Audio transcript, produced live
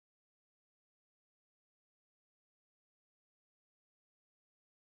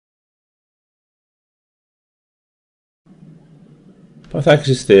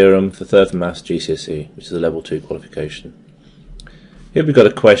Pythagoras' theorem for third maths GCSE, which is a level 2 qualification. Here we've got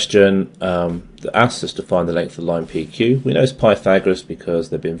a question that asks us to find the length of the line PQ. We know it's Pythagoras because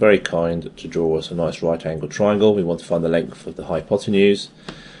they've been very kind to draw us a nice right angled triangle. We want to find the length of the hypotenuse.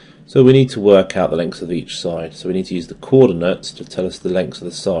 So we need to work out the lengths of each side. So we need to use the coordinates to tell us the lengths of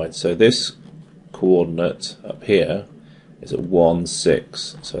the side. So this coordinate up here is at 1,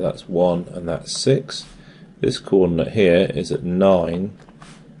 6. So that's 1 and that's 6. This coordinate here is at 9,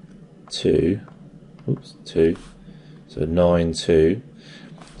 2. Oops, 2. So 9, 2.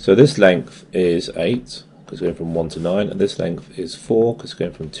 So this length is 8, because it's going from 1 to 9, and this length is 4, because it's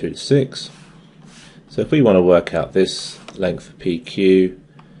going from 2 to 6. So if we want to work out this length of PQ,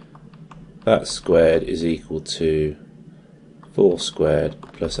 that squared is equal to 4 squared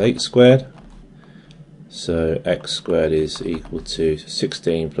plus 8 squared. So x squared is equal to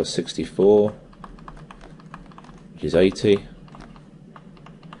 16 plus 64, which is 80.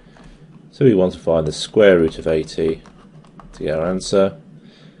 So we want to find the square root of 80 to get our answer.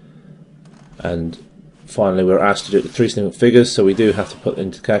 And finally we're asked to do it with 3 significant figures, so we do have to put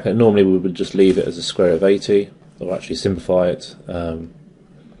into the calculator. Normally we would just leave it as a square of 80, or actually simplify it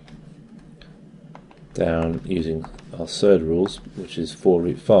down using our third rules, which is 4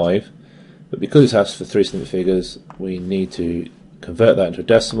 root 5. But because it's asked for 3 significant figures, we need to convert that into a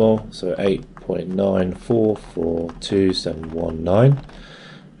decimal, so 8.9442719,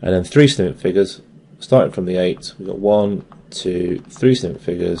 and then 3 significant figures, starting from the 8, we've got 1, 2, 3 significant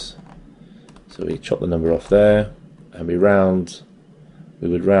figures, so we chop the number off there, and we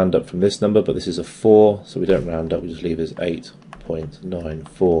would round up from this number, but this is a 4, so we don't round up, we just leave it as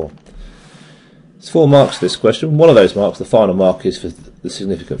 8.94. There's 4 marks to this question. One of those marks, the final mark, is for the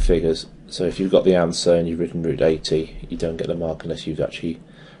significant figures. So if you've got the answer and you've written root 80, you don't get the mark unless you've actually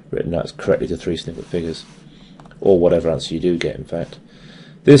written that correctly to 3 significant figures, or whatever answer you do get, in fact.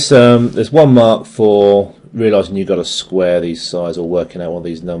 There's 1 mark for realising you've got to square these sides, or working out one of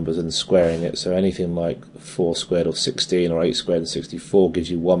these numbers and squaring it. So anything like 4 squared or 16 or 8 squared and 64 gives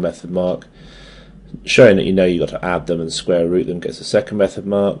you 1 method mark. Showing that you know you've got to add them and square root them gets a 2nd method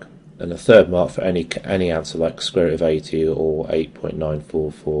mark. And a 3rd mark for any answer like square root of 80 or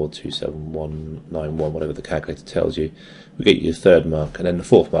 8.9442791, whatever the calculator tells you, will get you a 3rd mark. And then the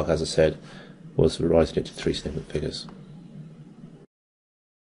 4th mark, as I said, was for writing it to 3 significant figures.